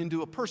prayer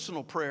into a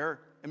personal prayer.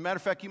 As a matter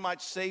of fact, you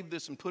might save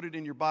this and put it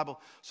in your Bible.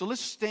 So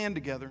let's stand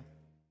together.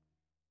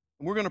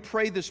 And we're going to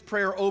pray this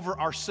prayer over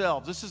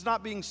ourselves. This is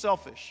not being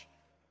selfish.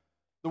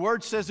 The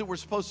Word says that we're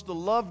supposed to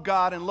love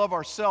God and love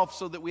ourselves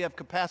so that we have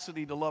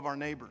capacity to love our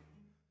neighbor.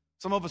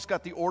 Some of us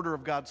got the order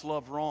of God's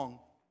love wrong.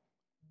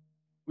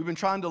 We've been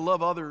trying to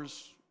love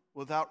others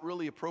without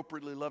really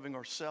appropriately loving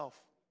ourselves.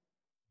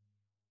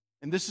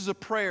 And this is a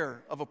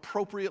prayer of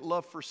appropriate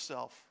love for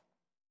self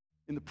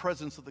in the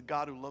presence of the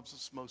God who loves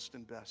us most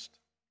and best.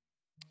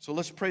 So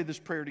let's pray this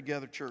prayer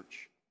together,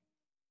 church.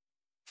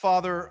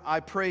 Father,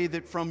 I pray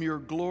that from your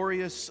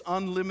glorious,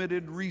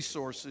 unlimited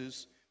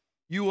resources,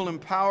 you will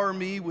empower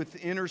me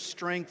with inner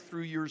strength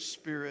through your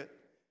Spirit.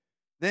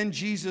 Then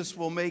Jesus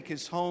will make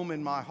his home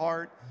in my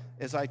heart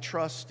as I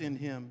trust in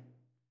him.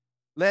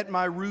 Let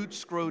my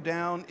roots grow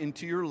down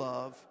into your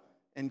love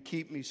and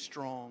keep me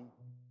strong.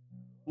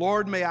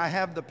 Lord, may I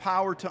have the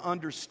power to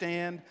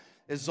understand,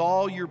 as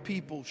all your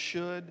people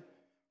should,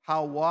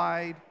 how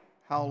wide,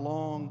 how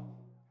long,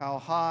 how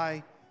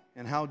high,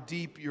 and how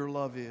deep your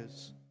love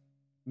is.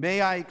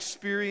 May I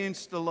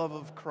experience the love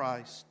of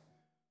Christ,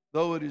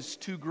 though it is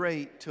too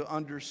great to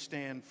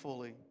understand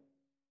fully.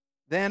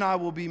 Then I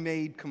will be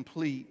made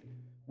complete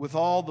with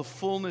all the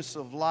fullness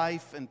of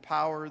life and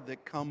power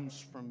that comes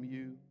from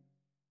you.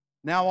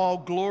 Now all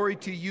glory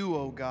to you,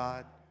 O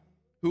God,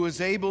 who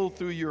is able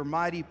through your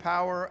mighty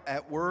power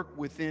at work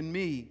within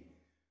me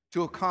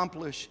to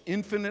accomplish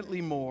infinitely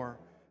more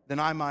than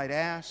I might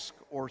ask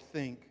or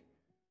think.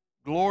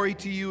 Glory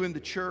to you in the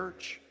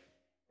church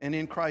and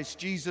in Christ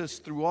Jesus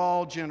through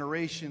all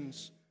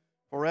generations,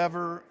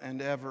 forever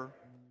and ever.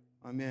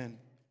 Amen.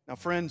 Now,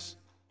 friends,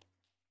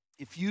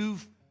 if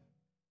you've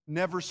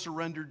never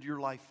surrendered your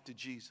life to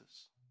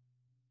Jesus,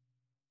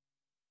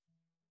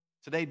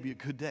 today'd be a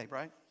good day,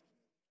 right?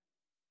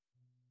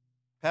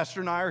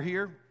 Pastor and I are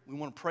here. We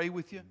want to pray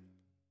with you.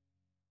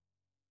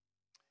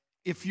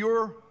 If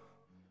you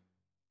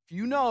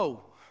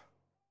know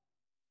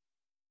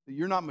that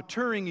you're not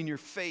maturing in your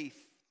faith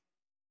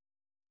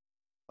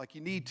like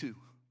you need to, you've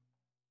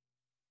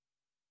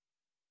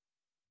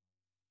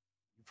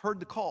heard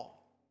the call.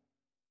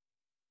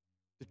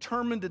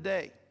 Determine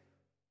today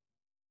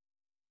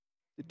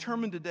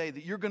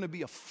that you're going to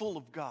be a full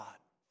of God,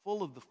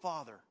 full of the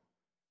Father,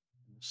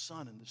 and the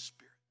Son, and the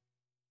Spirit,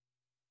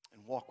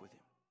 and walk with him.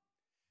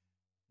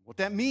 What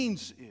that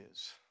means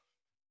is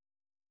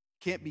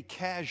you can't be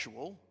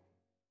casual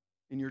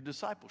in your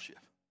discipleship.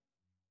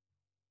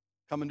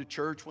 Coming to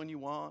church when you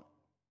want,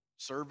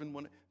 serving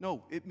when...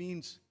 No, it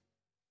means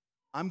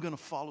I'm going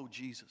to follow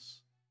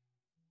Jesus.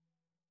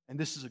 And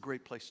this is a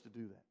great place to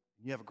do that.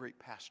 You have a great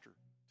pastor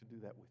to do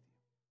that with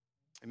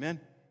you.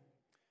 Amen?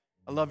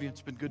 I love you.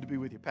 It's been good to be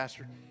with you,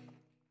 Pastor.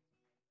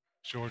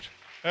 George,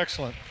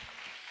 excellent.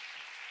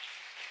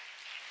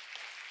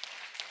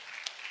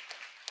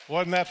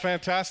 Wasn't that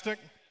fantastic?